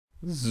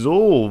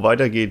So,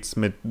 weiter geht's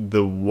mit The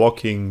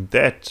Walking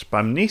Dead.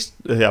 Beim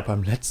nächsten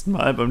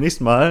Mal,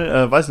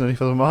 weiß ich noch nicht,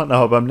 was wir machen,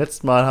 aber beim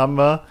letzten Mal haben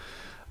wir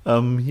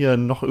hier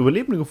noch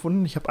Überlebende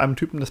gefunden. Ich habe einem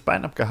Typen das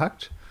Bein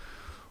abgehackt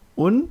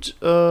und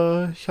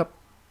ich habe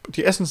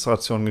die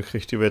Essensration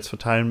gekriegt, die wir jetzt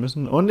verteilen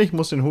müssen. Und ich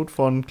muss den Hut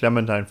von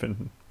Clementine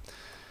finden.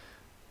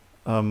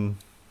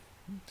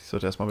 Ich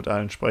sollte erstmal mit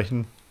allen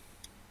sprechen.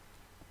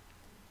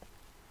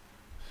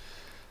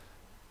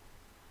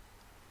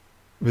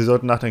 Wir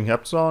sollten nachdenken,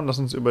 abzuhauen. Lass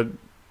uns über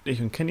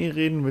dich und Kenny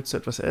reden. Willst du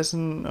etwas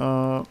essen?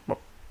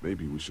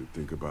 Maybe we should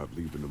think about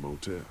leaving the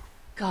motel.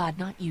 God,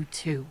 not you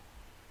too.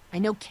 I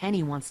know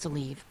Kenny wants to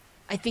leave.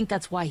 I think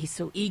that's why he's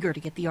so eager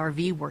to get the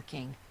RV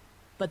working.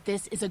 But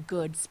this is a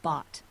good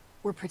spot.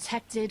 We're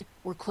protected,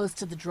 we're close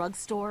to the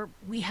drugstore,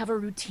 we have a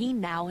routine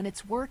now and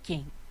it's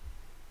working.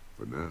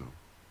 For now.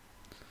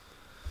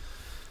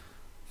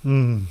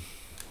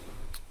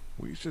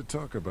 We should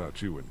talk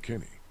about you and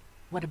Kenny.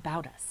 What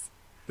about us?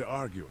 They're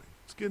arguing.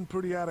 It's getting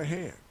pretty out of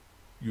hand.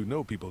 You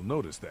know people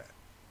notice that.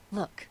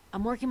 Look,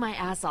 I'm working my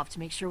ass off to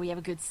make sure we have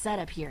a good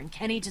setup here, and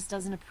Kenny just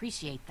doesn't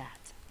appreciate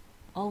that.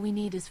 All we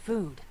need is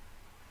food.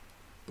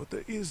 But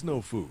there is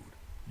no food.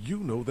 You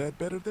know that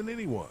better than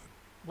anyone.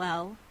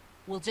 Well,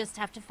 we'll just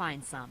have to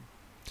find some.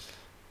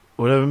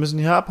 Oder wir müssen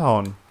hier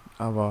abhauen.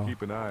 Aber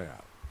Keep an eye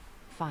out.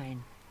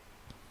 Fine.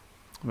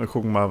 wir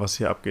gucken mal, was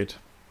hier abgeht.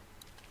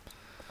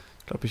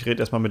 Ich glaube, ich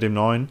rede erstmal mit dem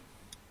Neuen.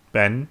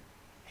 Ben.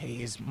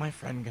 Hey, is my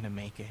friend gonna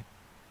make it?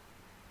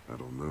 I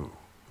don't know,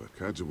 but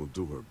Kaja will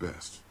do her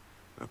best.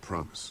 I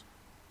promise.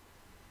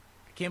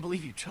 I can't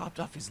believe you chopped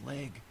off his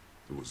leg.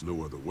 There was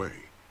no other way.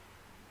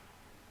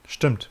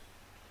 Stimmt.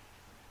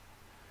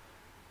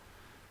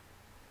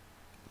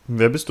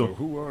 Wer bist So du?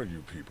 who are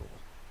you people?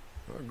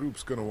 Our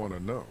group's gonna want to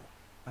know.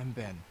 I'm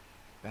Ben.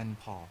 Ben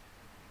Paul.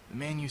 The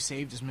man you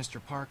saved is Mr.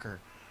 Parker,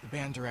 the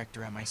band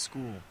director at my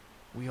school.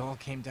 We all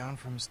came down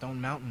from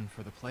Stone Mountain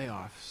for the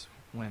playoffs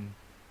when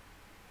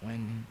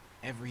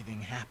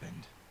everything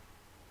happened.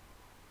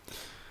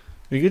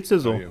 Wie geht's dir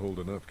How so? you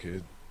holding up,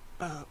 kid?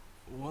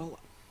 Well,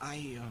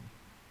 I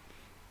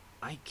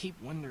keep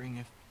wondering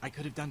if I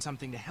could have done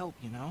something to help,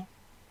 you know?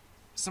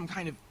 Some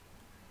kind of,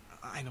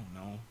 I don't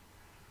know,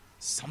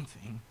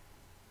 something.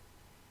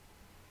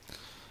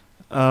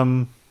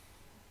 Du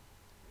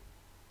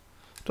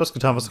hast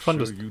getan, was du I'm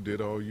sure konntest. you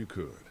did all you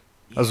could.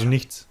 Also Yeah,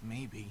 nichts.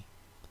 Maybe.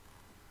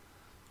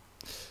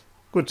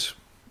 Gut.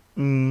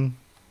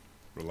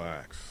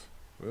 Relax.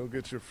 We'll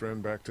get your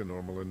friend back to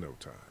normal in no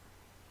time.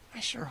 I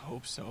sure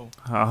hope so.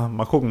 Ja,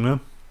 mal gucken, ne?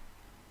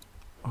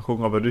 Mal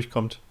gucken, ob er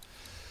durchkommt.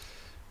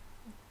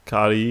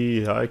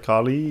 Kali, hi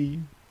Kali.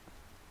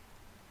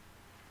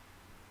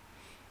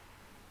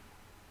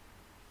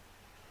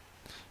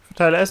 Ich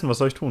verteile Essen, was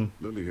soll ich tun?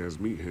 Lily has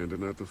me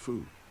handing out the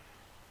food.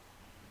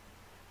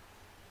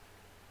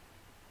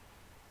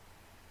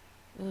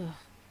 Ugh,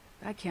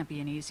 that can't be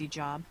an easy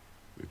job.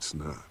 It's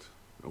not.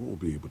 I won't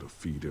be able to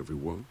feed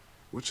everyone.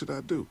 What should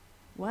I do?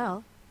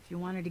 Well, if you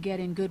wanted to get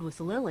in good with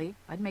Lily,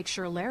 I'd make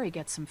sure Larry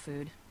gets some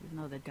food, even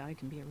though that guy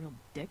can be a real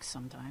dick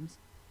sometimes.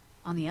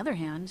 On the other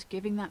hand,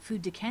 giving that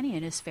food to Kenny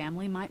and his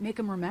family might make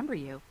him remember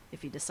you,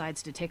 if he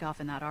decides to take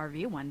off in that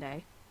RV one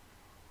day.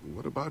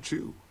 What about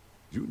you?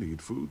 You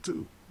need food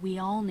too. We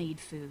all need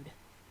food.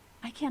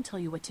 I can't tell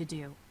you what to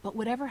do, but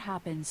whatever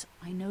happens,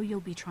 I know you'll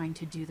be trying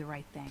to do the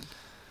right thing.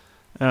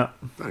 Ja,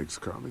 Thanks,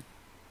 Carly.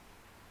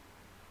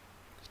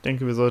 ich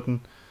denke, wir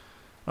sollten...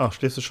 Ach,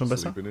 schläfst du schon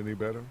besser? Sleeping any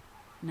better?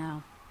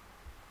 No.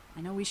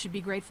 I know we should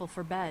be grateful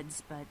for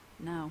beds, but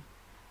no,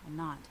 I'm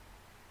not.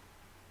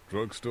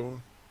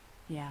 Drugstore?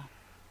 Yeah.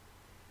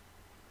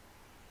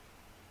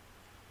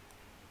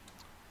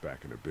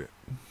 Back in a bit.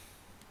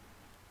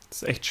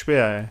 Das ist echt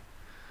schwer, ey.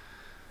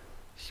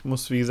 Ich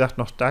muss, wie gesagt,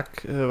 noch Doug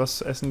was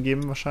zu essen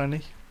geben,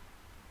 wahrscheinlich.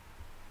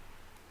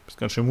 Bist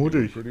ganz schön You were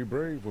mutig. pretty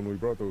brave when we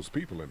brought those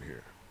people in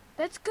here.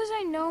 That's because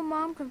I know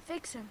Mom can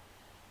fix him.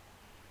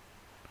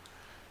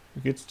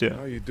 Wie geht's How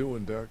dir? you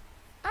doing, Doc?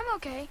 I'm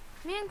okay.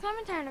 Me and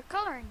Clementine are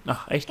coloring.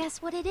 Ach, echt?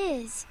 Guess what it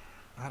is?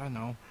 I don't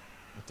know.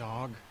 A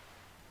dog?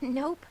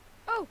 Nope.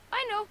 Oh,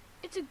 I know.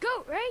 It's a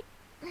goat, right?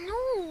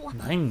 No.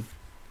 Nein.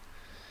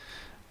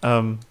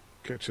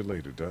 Catch you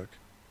later, Doc.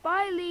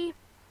 Bye, Lee.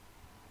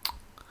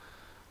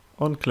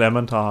 Und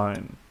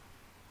Clementine.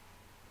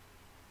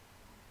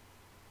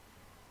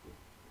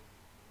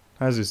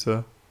 Hi,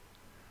 Süße.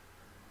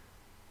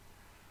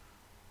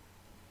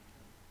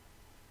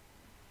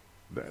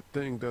 That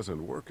thing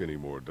doesn't work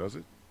anymore, does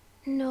it?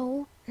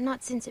 No,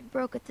 not since it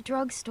broke at the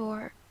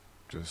drugstore.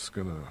 Just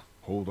gonna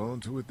hold on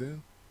to it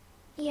then?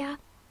 Yeah,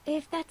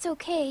 if that's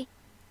okay.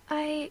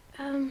 I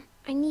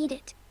need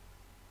it.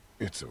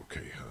 It's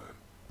okay, hon.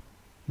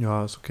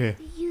 Ja, ist okay.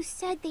 You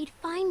said they'd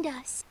find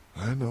us.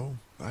 I know,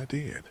 I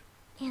did.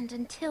 And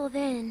until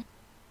then,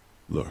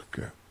 Look,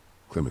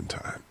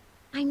 Clementine.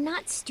 I'm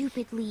not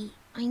stupid, Lee.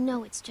 I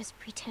know it's just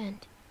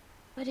pretend.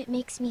 But it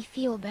makes me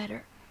feel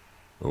better.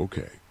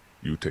 Okay,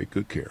 you take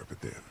good care of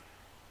it then.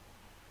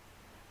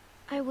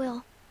 I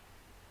will.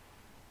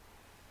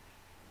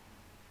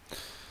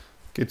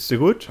 Geht's dir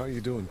gut? How you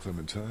doing,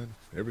 Clementine?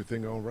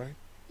 Everything all right?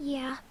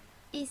 Yeah.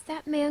 Is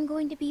that man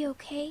going to be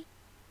okay?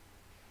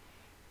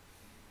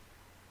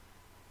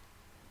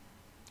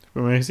 Ich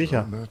bin mir nicht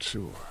sicher. I'm not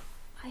sure.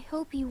 I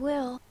hope he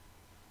will.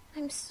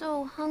 I'm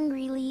so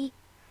hungry, Lee.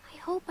 I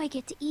hope I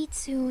get to eat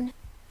soon.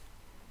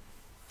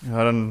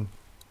 Ja, dann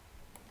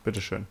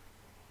bitteschön.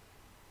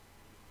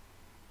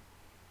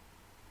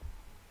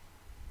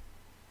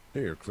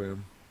 Here,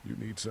 Clem. You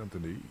need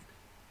something to eat.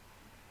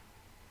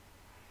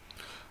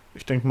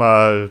 Ich denke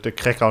mal, der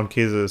Cracker und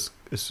Käse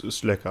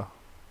ist lecker.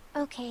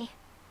 Okay.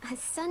 A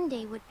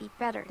sundae would be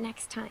better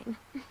next time.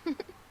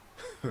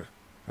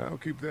 I'll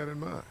keep that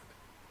in mind.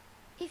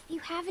 If you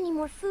have any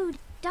more food,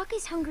 Duck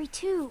is hungry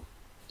too.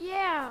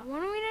 Yeah,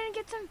 when are we gonna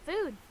get some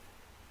food?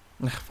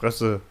 Ach,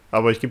 Fresse.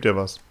 Aber ich geb dir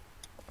was.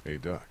 Hey,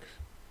 Doc.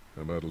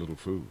 How about a little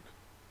food?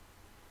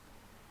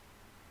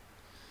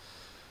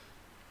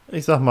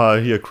 Ich sag mal,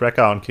 hier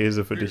Cracker und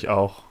Käse für dich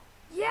auch.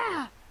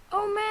 Yeah!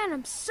 Oh man,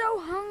 I'm so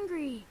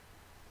hungry!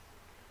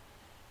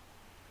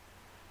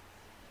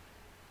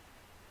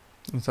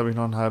 Jetzt habe ich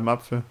noch einen halben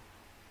Apfel.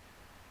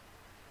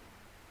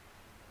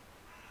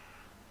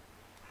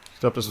 Ich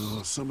glaube, das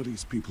ist... Some of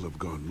these people have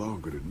gone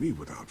longer than me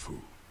without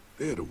food.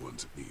 They're the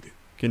ones that need it.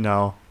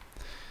 Genau.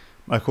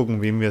 Mal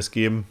gucken, wem wir es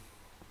geben.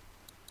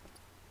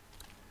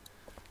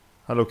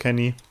 Hallo,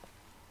 Kenny.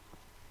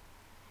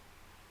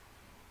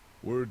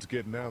 Word's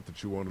getting out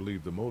that you want to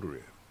leave the motor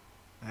in.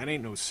 That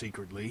ain't no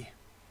secret, Lee.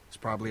 It's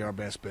probably our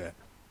best bet.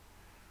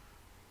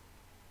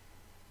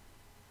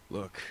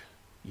 Look,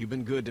 you've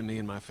been good to me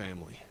and my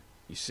family.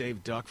 You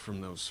saved Duck from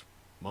those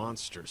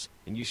monsters,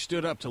 and you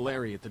stood up to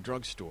Larry at the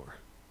drugstore.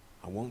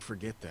 I won't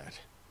forget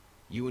that.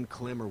 You and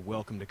Clem are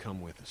welcome to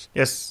come with us.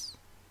 Yes.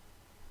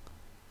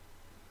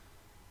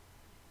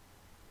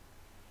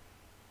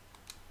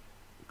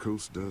 The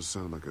coast does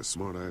sound like a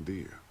smart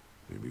idea.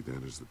 Maybe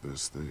that is the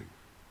best thing.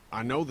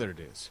 I know that it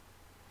is.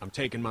 I'm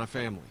taking my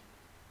family.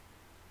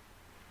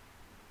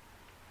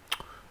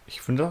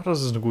 Ich finde auch,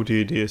 dass es eine gute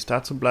Idee ist.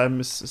 Da zu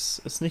bleiben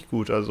ist nicht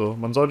gut. Also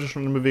man sollte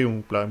schon in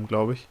Bewegung bleiben,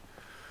 glaube ich.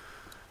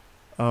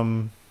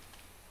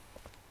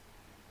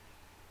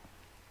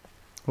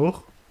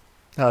 Hoch.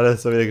 Ja, da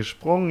ist er wieder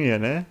gesprungen hier,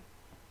 ne?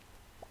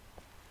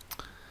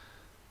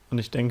 Und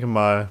ich denke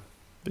mal,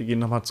 wir gehen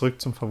nochmal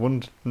zurück zum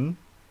Verwundeten.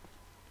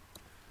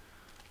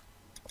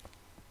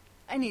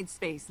 I need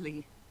space,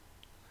 Lee.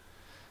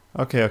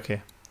 Okay,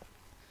 okay.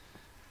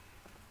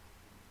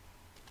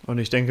 Und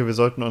ich denke, wir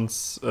sollten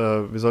uns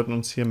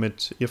hier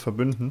mit ihr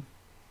verbünden.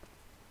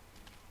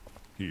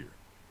 Here.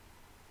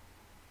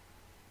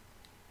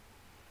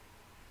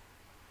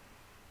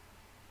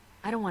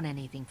 I don't want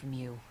anything from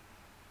you.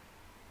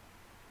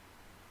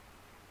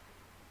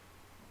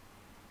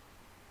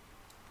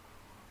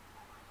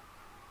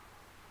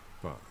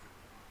 Fine.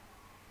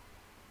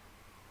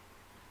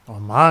 Oh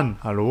Mann,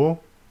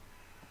 hallo?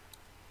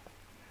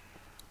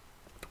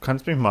 Du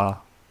kannst mich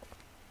mal.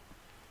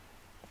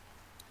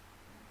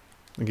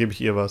 Dann gebe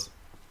ich ihr was.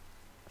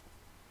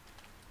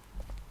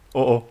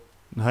 Oh oh.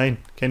 Nein,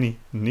 Kenny.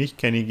 Nicht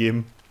Kenny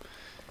geben.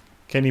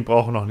 Kenny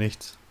braucht noch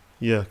nichts.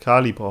 Hier,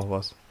 Carly braucht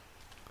was.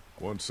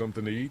 Want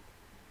something to eat?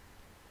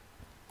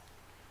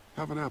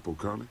 Have an apple,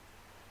 Carly.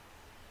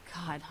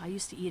 God, I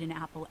used to eat an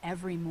apple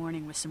every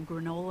morning with some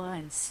granola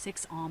and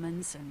 6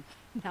 almonds, and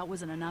that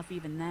wasn't enough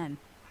even then.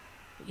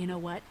 But you know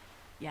what?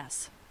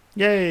 Yes.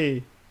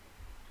 Yay!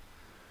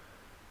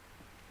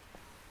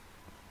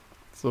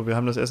 So, wir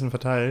haben das Essen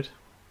verteilt.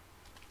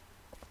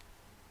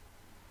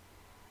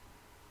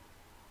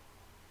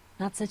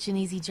 Not such an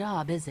easy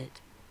job, is it?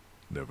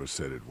 Never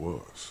said it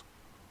was.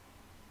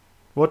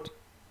 What?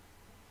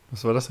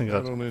 Was war das denn I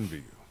gerade? don't envy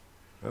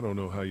you. I don't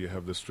know how you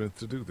have the strength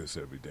to do this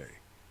every day.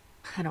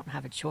 I don't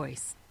have a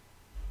choice.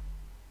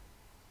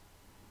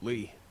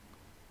 Lee,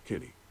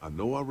 Kenny, I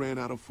know I ran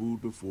out of food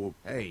before.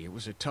 hey, it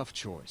was a tough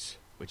choice,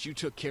 but you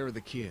took care of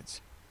the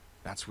kids.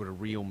 That's what a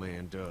real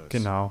man does.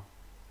 Genau.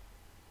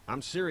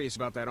 I'm serious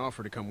about that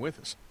offer to come with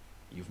us.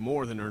 You've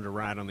more than earned a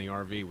ride on the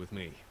RV with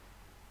me.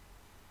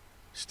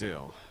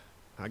 Still,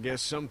 I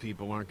guess some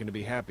people aren't going to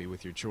be happy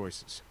with your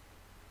choices.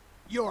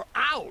 You're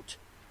out!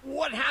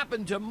 What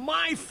happened to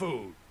my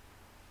food?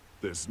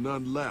 There's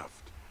none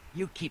left.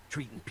 You keep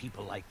treating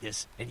people like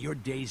this, and your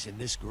days in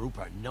this group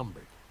are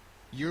numbered.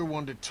 You're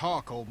one to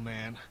talk, old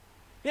man.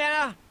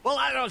 Yeah? Well,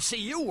 I don't see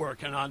you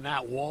working on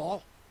that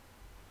wall.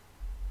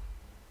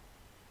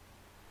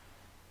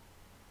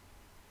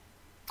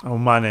 Oh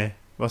Mann, ey.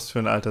 Was für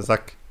ein alter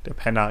Sack. Der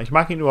Penner. Ich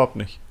mag ihn überhaupt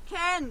nicht.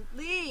 Ken,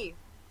 Lee,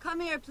 come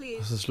here, please.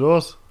 Was ist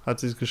los?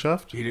 Hat sie es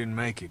geschafft? He didn't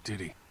make it, did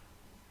he?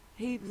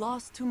 He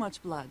lost too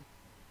much blood.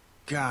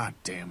 God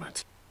damn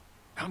it.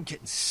 I'm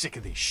getting sick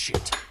of this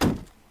shit.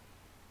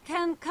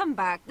 Ken, come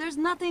back. There's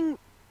nothing...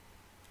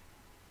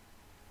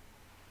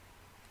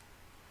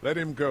 Let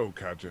him go,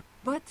 Katja.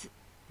 But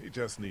He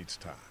just needs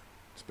time.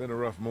 It's been a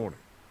rough morning.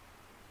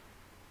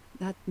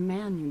 That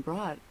man you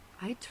brought,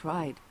 I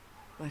tried,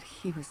 but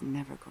he was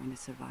never going to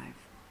survive.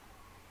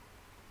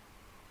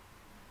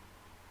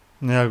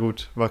 Ja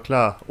gut, war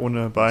klar.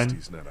 Ohne Bein.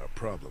 He's not our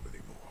problem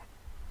anymore.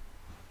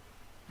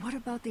 What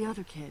about the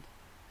other kid?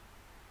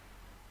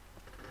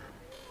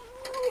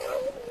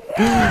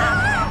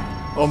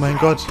 Oh mein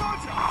Gott.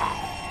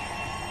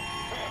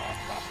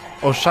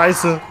 Oh,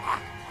 scheiße.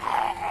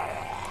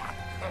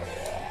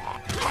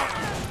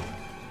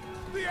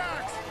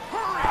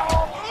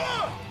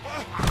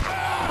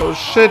 Oh,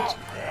 shit.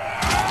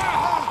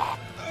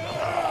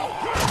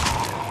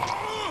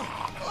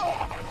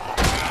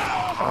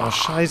 Oh,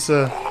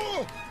 scheiße.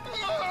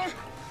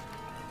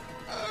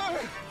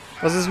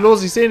 Was ist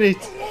los? Ich sehe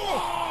nichts.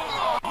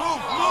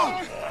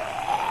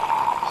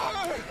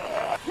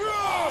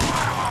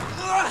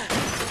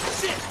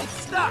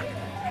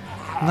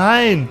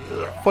 Nein!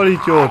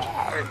 Vollidiot!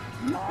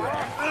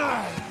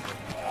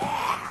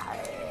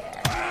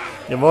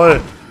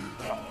 Jawohl!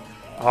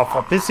 Oh,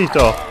 verpiss dich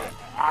doch!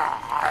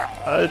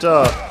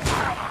 Alter!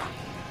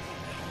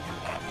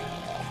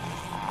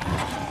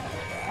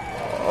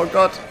 Oh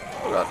Gott!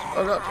 Oh Gott!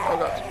 Oh Gott! Oh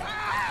Gott!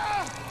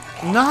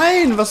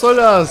 Nein! Was soll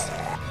das?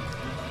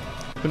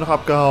 Ich bin noch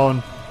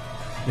abgehauen.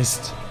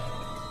 Mist.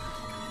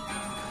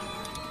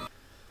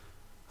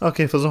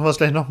 Okay, versuchen wir es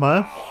gleich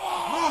nochmal.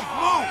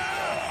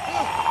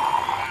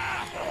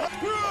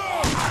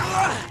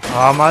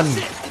 Ah, Mann.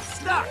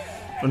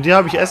 Und dir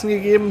habe ich Essen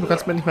gegeben? Du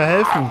kannst mir nicht mehr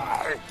helfen.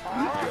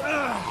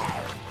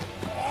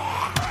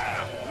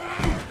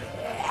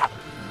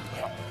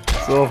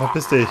 So,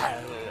 verpiss dich.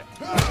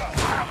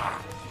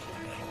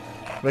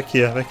 Weg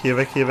hier, weg hier,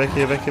 weg hier, weg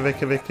hier, weg hier, weg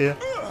hier, weg hier.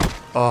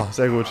 Oh,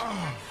 sehr gut.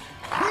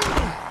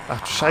 Ach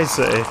du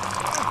Scheiße, ey.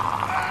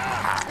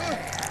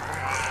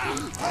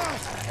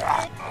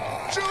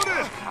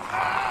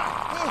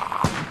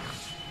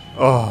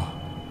 Oh.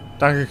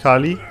 Danke,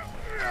 Kali.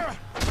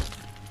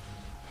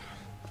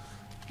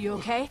 You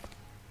okay?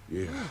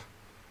 Yeah,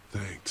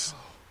 thanks.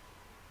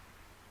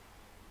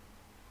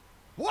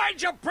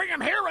 Why'd you bring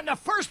him here in the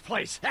first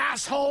place,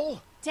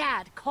 asshole?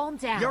 Dad, calm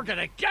down. You're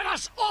gonna get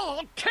us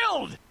all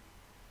killed!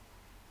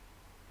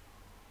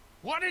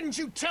 Why didn't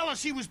you tell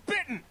us he was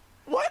bitten?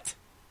 What?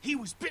 He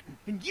was bitten,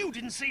 and you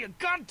didn't say a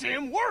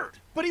goddamn word!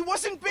 But he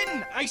wasn't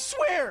bitten, I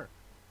swear!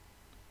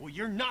 Well,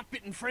 your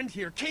not-bitten friend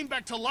here came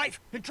back to life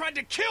and tried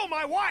to kill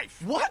my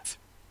wife! What?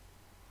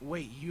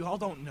 Wait, you all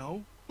don't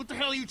know? What the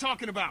hell are you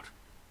talking about?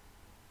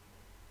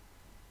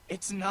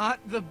 It's not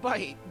the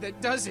bite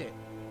that does it.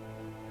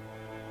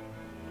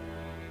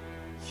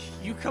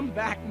 You come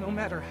back no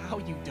matter how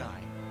you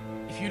die.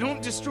 If you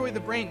don't destroy the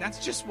brain,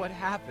 that's just what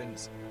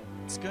happens.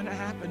 It's gonna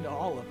happen to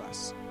all of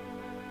us.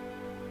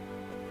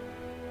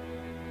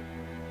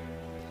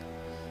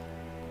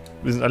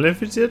 Wir sind alle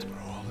infiziert?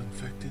 We're all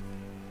infected?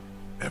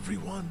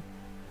 Everyone?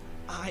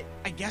 I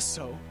guess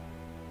so.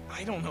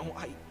 I don't know.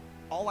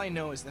 All I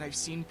know is that I've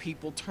seen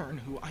people turn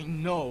who I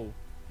know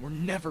were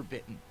never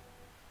bitten.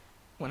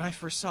 When I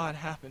first saw it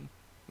happen,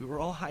 we were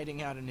all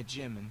hiding out in a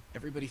gym and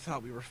everybody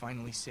thought we were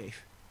finally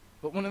safe.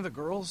 But one of the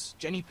girls,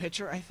 Jenny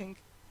Pitcher, I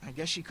think, I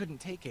guess she couldn't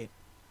take it.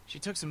 She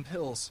took some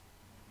pills.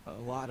 A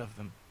lot of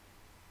them.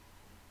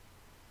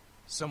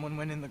 Someone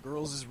went in the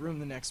girls' room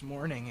the next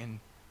morning and...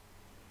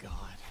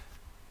 God.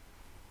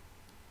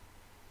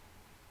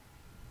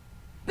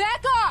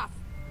 Back off!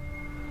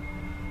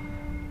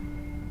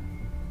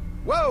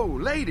 Whoa,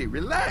 lady,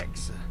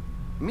 relax.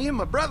 Me and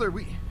my brother,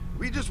 we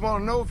just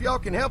want to know if y'all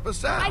can help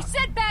us out. I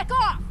said back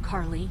off!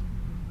 Carly.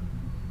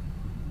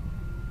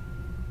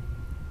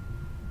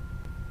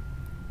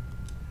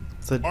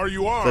 Are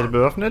you armed? Seid ihr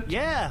bewaffnet?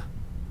 Yeah.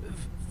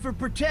 For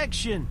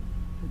protection.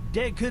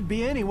 Dead could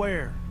be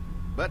anywhere.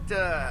 But,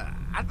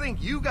 I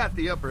think you got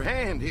the upper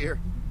hand here.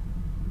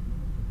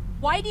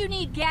 Why do you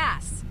need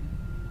gas?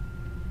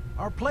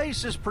 Our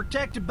place is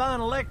protected by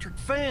an electric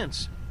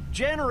fence.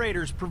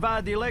 Generators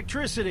provide the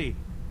electricity.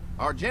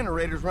 Our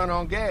generators run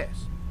on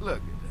gas.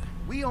 Look,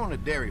 we own a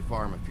dairy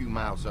farm a few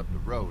miles up the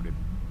road. If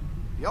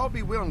y'all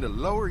be willing to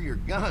lower your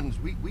guns,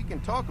 we can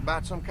talk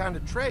about some kind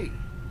of trade.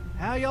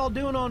 How y'all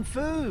doing on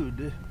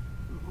food?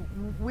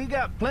 We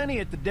got plenty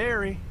at the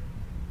dairy.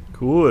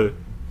 Cool.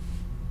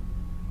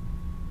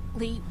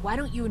 Lee, why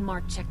don't you and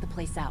Mark check the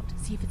place out?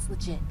 See if it's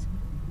legit.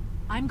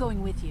 I'm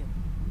going with you.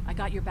 I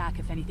got your back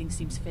if anything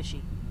seems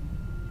fishy.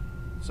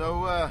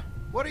 So,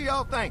 what are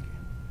y'all thinking?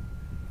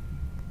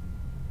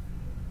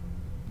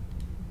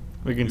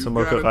 Wir gehen zur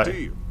You got a Molkerei.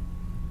 deal.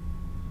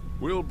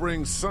 We'll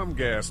bring some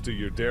gas to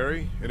your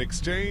dairy. In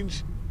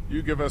exchange,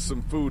 you give us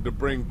some food to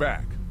bring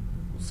back.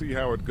 We'll see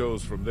how it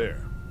goes from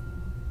there.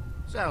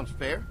 Sounds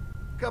fair.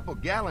 A couple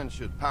gallons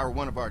should power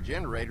one of our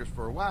generators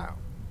for a while.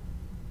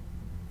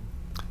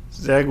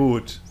 Sehr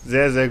gut.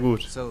 Sehr, sehr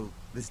gut. So,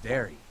 this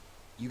dairy,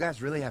 you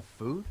guys really have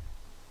food?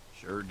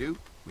 Sure do.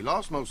 We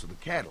lost most of the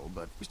cattle,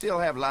 but we still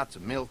have lots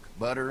of milk,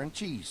 butter, and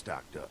cheese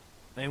stocked up.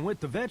 And with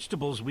the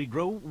vegetables we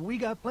grow, we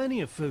got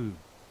plenty of food.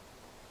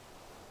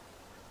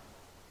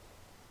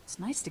 It's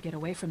nice to get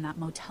away from that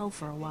motel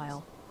for a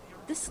while.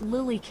 This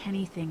Lily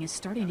Kenny thing is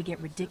starting to get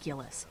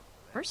ridiculous.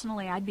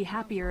 Personally, I'd be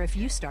happier if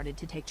you started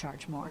to take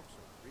charge more.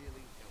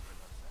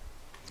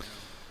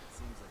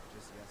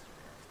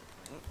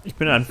 Ich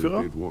bin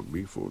Anführer. They'd want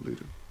me for a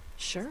leader.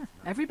 Sure,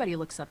 everybody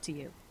looks up to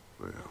you.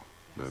 Well,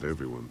 not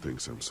everyone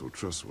thinks I'm so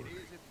trustworthy.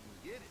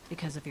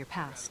 because of your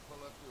past.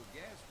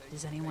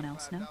 Does anyone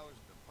else know?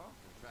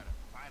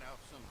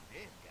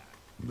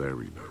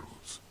 Larry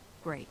knows.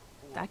 Great.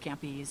 That can't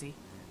be easy.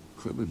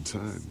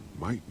 Clementine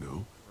might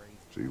know.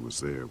 She was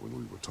there when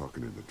we were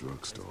talking in the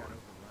drugstore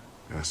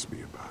and asked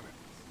me about it.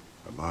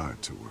 I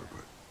lied to her,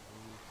 but...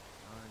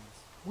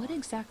 What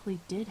exactly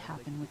did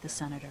happen with the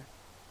senator?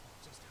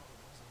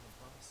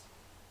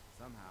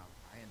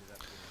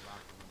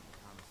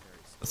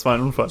 Das war ein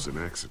It Unfall. was an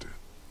accident.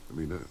 I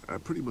mean, I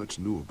pretty much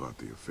knew about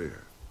the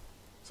affair.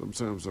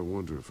 Sometimes I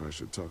wonder if I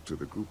should talk to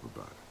the group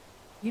about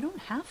it. You don't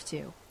have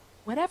to.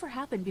 Whatever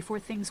happened before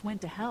things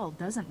went to hell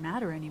doesn't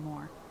matter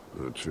anymore.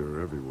 Not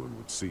sure everyone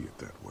would see it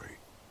that way.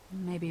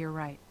 Maybe you're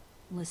right.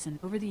 Listen,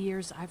 over the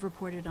years, I've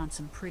reported on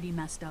some pretty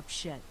messed up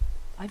shit.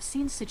 I've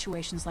seen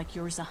situations like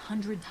yours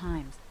 100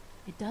 times.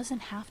 It doesn't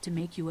have to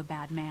make you a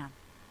bad man.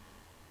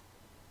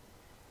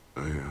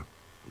 I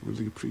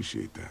really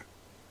appreciate that.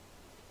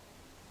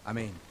 I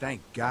mean,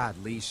 thank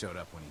God Lee showed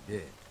up when he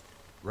did.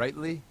 Right,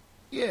 Lee?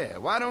 Yeah,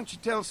 why don't you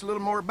tell us a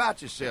little more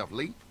about yourself,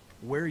 Lee?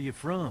 Where are you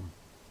from?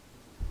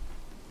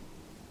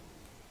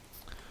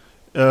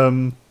 Ich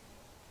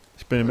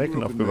bin in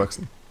Macon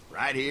aufgewachsen.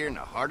 Right here in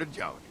the heart of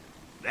Georgia.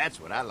 That's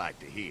what I like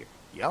to hear.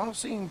 Y'all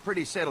seem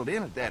pretty settled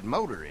in at that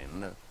motor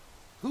inn.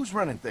 Who's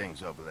running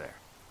things over there?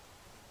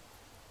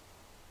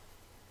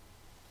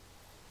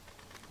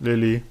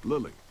 Lily.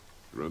 Lily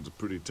runs a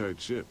pretty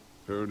tight ship.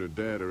 Her and her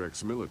dad are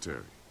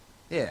ex-military.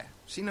 Yeah,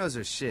 she knows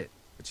her shit,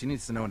 but she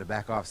needs to know when to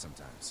back off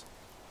sometimes.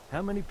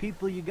 How many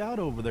people you got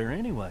over there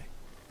anyway?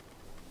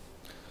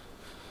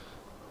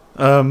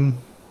 9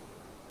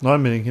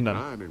 mit den Kindern.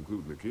 9,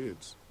 including the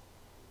kids.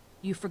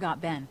 You forgot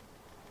Ben.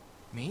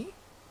 Me?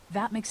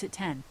 That makes it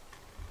 10.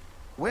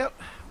 Well,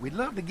 we'd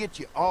love to get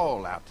you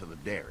all out to the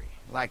dairy.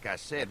 Like I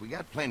said, we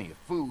got plenty of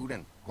food,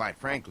 and quite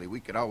frankly, we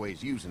could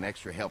always use an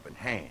extra helping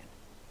hand.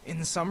 In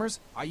the summers,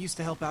 I used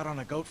to help out on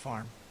a goat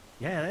farm.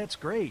 Yeah, that's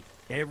great.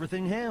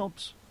 Everything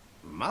helps.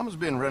 Mama's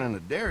been running the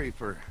dairy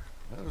for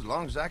well, as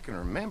long as I can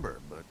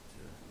remember, but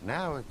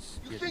now it's...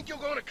 You think you're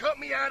gonna cut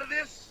me out of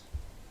this?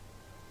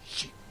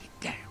 Shit, get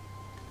down.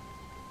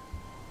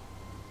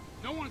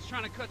 No one's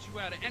trying to cut you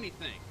out of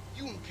anything.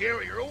 You and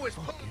Gary are always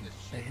pulling this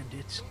shit.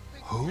 Bandits.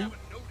 Who?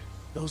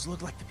 Those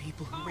look like the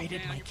people who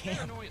raided my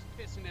camp.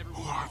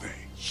 Who are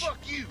they? Fuck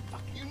you!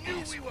 You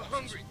knew we were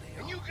hungry,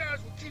 and you guys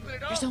were keeping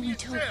it all There's for only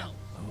 2 of them. yourself.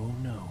 Oh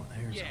no,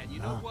 there's Yeah, a you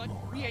know lot what?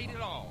 more. We ate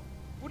it all.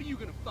 What are you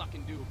gonna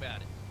fucking do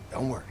about it?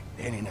 Don't worry,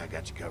 Danny and I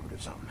got you covered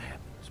if something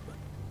happens, but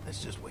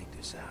let's just wait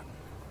this out and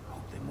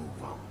hope they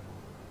move on.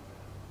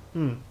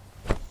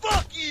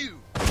 Fuck you!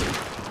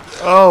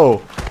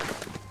 Oh!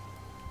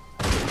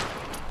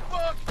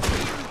 Fuck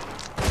you!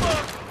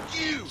 Fuck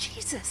you!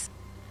 Jesus!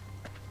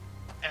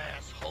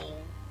 Asshole!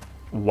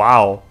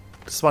 Wow.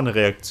 Das war eine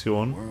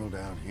Reaktion. The world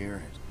out here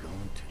has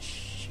gone to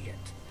shit.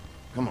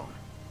 Come on,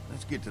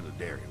 let's get to the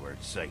dairy where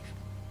it's safe.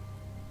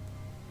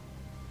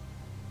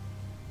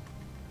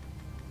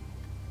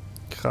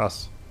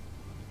 Krass.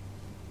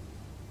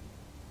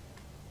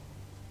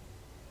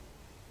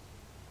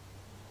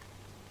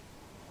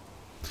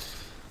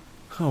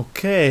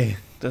 Okay,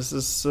 das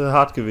ist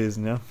hart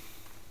gewesen, ja.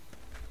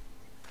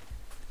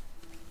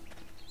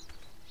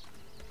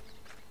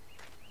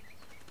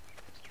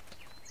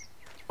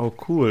 Oh,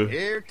 cool.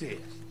 Here it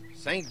is,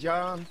 St.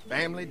 John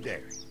Family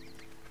Dairy.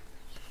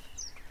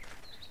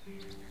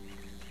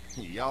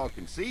 Y'all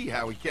can see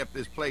how we kept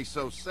this place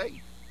so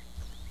safe.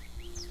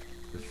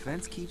 The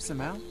fence keeps them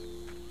out?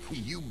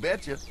 You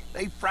betcha.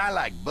 They fry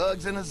like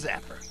bugs in a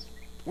zapper.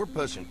 We're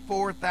pushing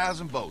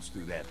 4,000 volts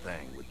through that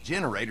thing with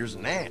generators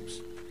and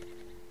amps.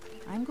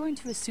 I'm going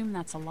to assume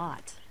that's a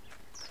lot.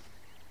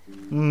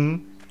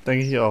 Denke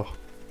ich auch.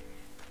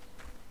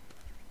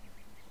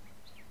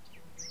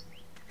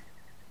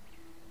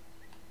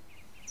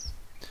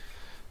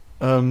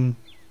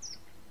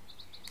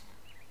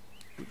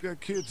 We've got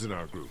kids in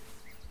our group.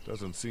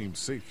 Doesn't seem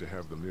safe to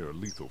have them near a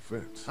lethal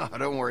fence. Oh,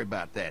 don't worry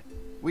about that.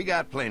 We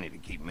got plenty to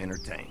keep them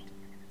entertained.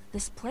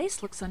 This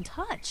place looks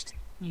untouched.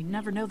 You'd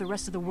never know the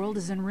rest of the world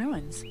is in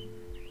ruins.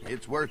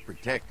 It's worth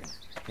protecting,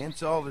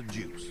 hence all the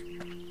juice.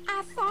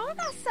 I thought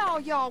I saw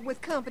y'all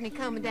with company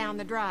coming down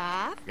the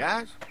drive.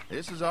 Guys,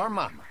 this is our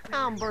mama.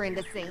 I'm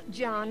Brenda St.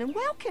 John, and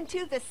welcome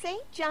to the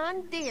St.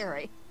 John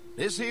Dairy.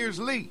 This here's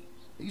Lee.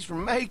 He's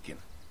from Macon.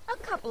 A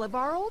couple of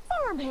our old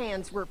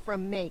farmhands were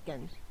from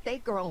Macon. They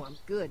grow 'em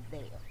good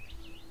there.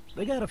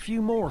 They got a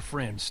few more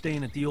friends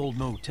staying at the old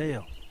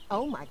motel.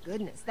 Oh my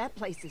goodness, that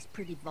place is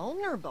pretty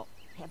vulnerable.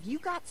 Have you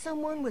got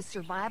someone with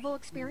survival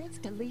experience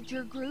to lead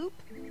your group?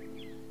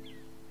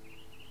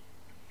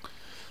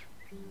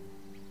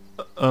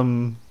 Ich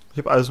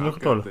habe alles unter I've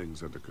got Kontrolle.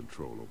 things under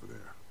control over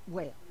there.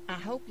 Well, I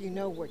hope you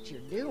know what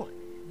you're doing.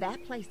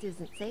 That place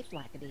isn't safe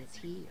like it is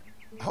here.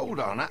 Hold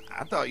on,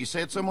 I thought you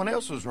said someone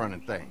else was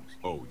running things.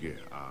 Oh, yeah,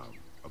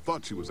 I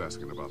thought she was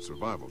asking about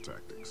survival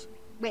tactics.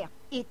 Well,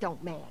 it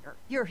don't matter.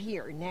 You're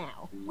here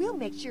now. We'll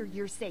make sure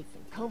you're safe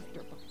and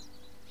comfortable.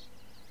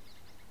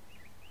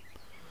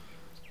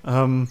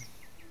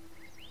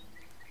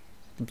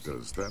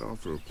 Does that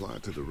offer apply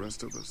to the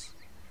rest of us?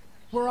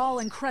 We're all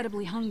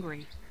incredibly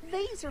hungry.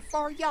 These are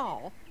for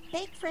y'all.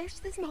 Baked fresh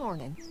this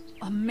morning.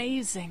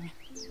 Amazing.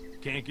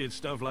 Can't get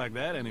stuff like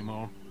that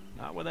anymore.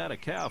 Not without a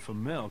cow for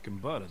milk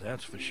and butter,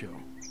 that's for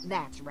sure.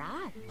 That's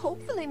right.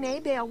 Hopefully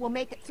Maybelle will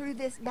make it through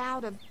this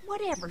bout of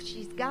whatever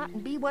she's got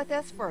and be with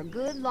us for a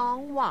good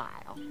long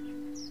while.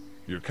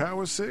 Your cow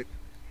is sick?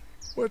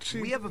 What's she...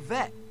 We have a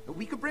vet.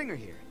 We could bring her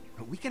here.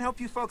 We can help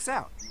you folks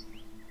out.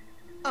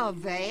 A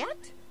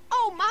vet?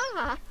 Oh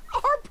my!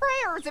 Our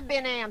prayers have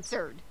been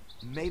answered.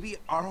 Maybe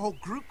our whole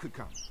group could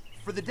come.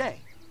 For the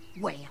day.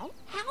 Well,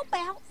 how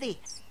about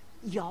this?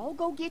 Y'all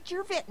go get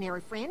your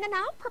veterinary friend and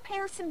I'll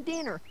prepare some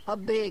dinner. A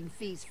big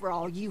feast for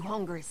all you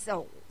hungry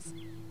souls.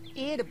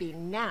 It'll be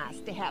nice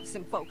to have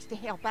some folks to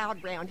help out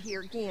around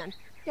here again.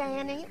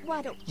 Danny,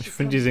 why don't you... Ich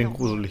finde, die sehen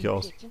gruselig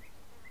aus.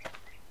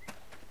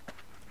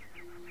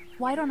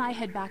 Why don't I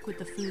head back with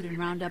the food and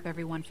round up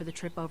everyone for the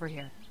trip over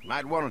here?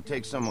 Might want to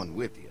take someone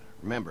with you.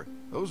 Remember,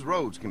 those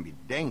roads can be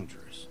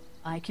dangerous.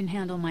 I can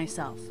handle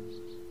myself.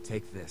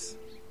 Take this.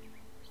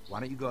 Why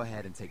don't you go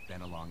ahead and take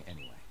Ben along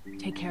anyway?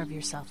 Take care of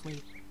yourself,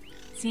 Lee.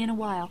 See you in a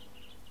while.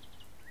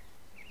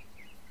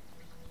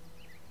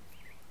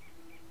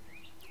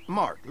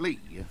 Mark, Lee,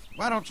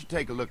 why don't you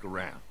take a look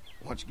around?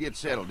 Once you get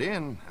settled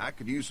in, I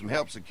could use some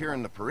help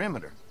securing the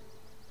perimeter.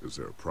 Is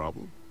there a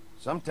problem?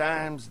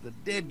 Sometimes the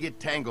dead get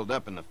tangled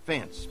up in the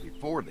fence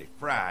before they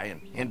fry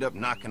and end up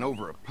knocking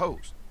over a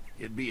post.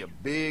 It'd be a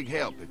big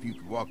help if you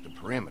could walk the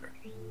perimeter.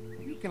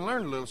 You can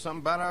learn a little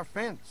something about our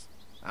fence.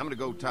 I'm gonna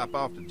go top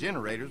off the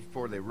generators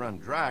before they run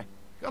dry.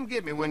 Come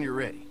get me when you're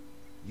ready.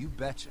 You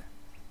betcha.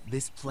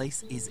 This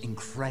place is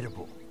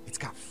incredible. It's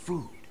got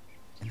food.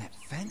 And that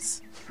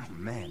fence? Oh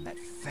man, that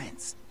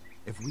fence.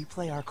 If we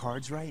play our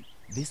cards right,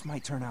 this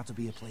might turn out to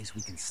be a place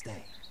we can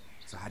stay.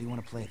 So how do you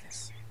want to play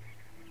this?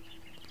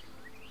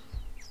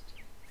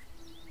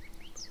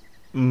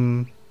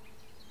 Sorgen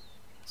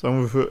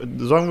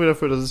wir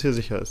dafür, dass es hier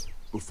sicher ist.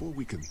 Before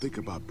we can think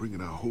about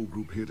bringing our whole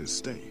group here to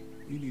stay,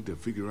 we need to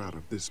figure out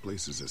if this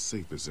place is as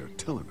safe as they're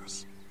telling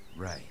us.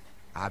 Right.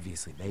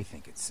 Obviously they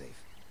think it's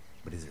safe.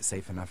 But is it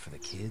safe enough for the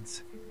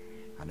kids?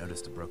 I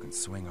noticed a broken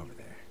swing over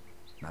there.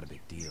 Not a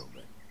big deal,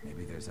 but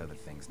maybe there's other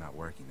things not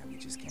working that we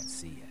just can't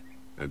see yet.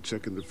 And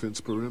checking the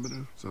fence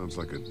perimeter sounds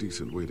like a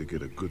decent way to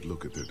get a good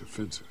look at their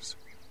defenses.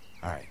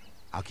 Alright,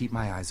 I'll keep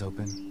my eyes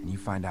open, and you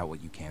find out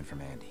what you can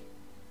from Andy.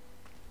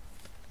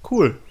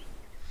 Cool.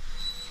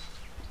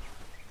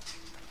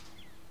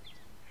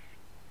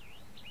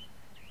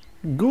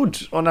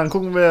 Gut, und dann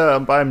gucken wir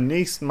beim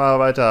nächsten Mal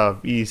weiter,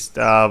 wie es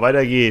da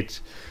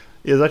weitergeht.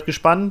 Ihr seid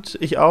gespannt,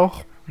 ich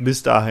auch.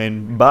 Bis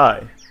dahin,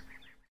 bye.